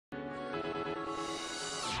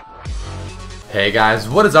Hey guys,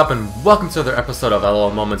 what is up and welcome to another episode of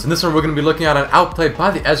LoL Moments. In this one we're going to be looking at an outplay by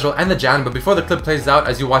the Ezreal and the Jan, but before the clip plays out,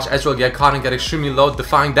 as you watch Ezreal get caught and get extremely low,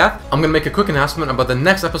 defying death, I'm going to make a quick announcement about the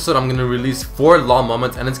next episode. I'm going to release 4 LoL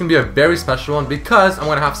Moments, and it's going to be a very special one because I'm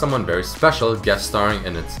going to have someone very special guest starring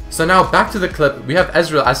in it. So now back to the clip. We have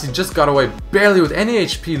Ezreal as he just got away barely with any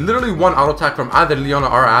HP, literally one auto attack from either Leona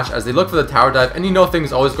or Ashe as they look for the tower dive, and you know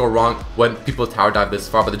things always go wrong when people tower dive this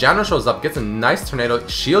far, but the Jan shows up, gets a nice tornado,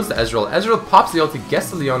 shields the Ezreal. Ezreal pops the ulti, gets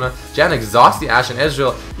the Leona, Jan exhausts the Ashe, and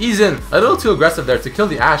Ezreal ease in a little too aggressive there to kill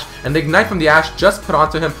the Ashe, and the ignite from the Ashe just put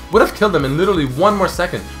onto him would have killed him in literally one more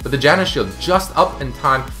second, but the Jan shield just up in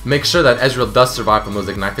time makes sure that Ezreal does survive from those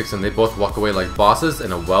ignitics, and they both walk away like bosses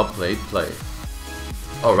in a well played play.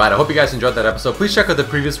 Alright, I hope you guys enjoyed that episode. Please check out the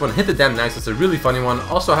previous one, Hit the Damn Nice, it's a really funny one.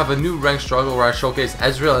 Also, I have a new ranked struggle where I showcase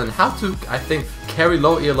Ezreal and how to, I think, carry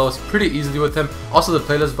low ELOs pretty easily with him. Also, the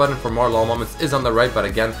playlist button for more LoL moments is on the right, but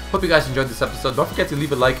again, hope you guys enjoyed this episode. Don't forget to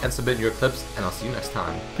leave a like and submit your clips, and I'll see you next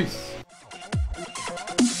time. Peace.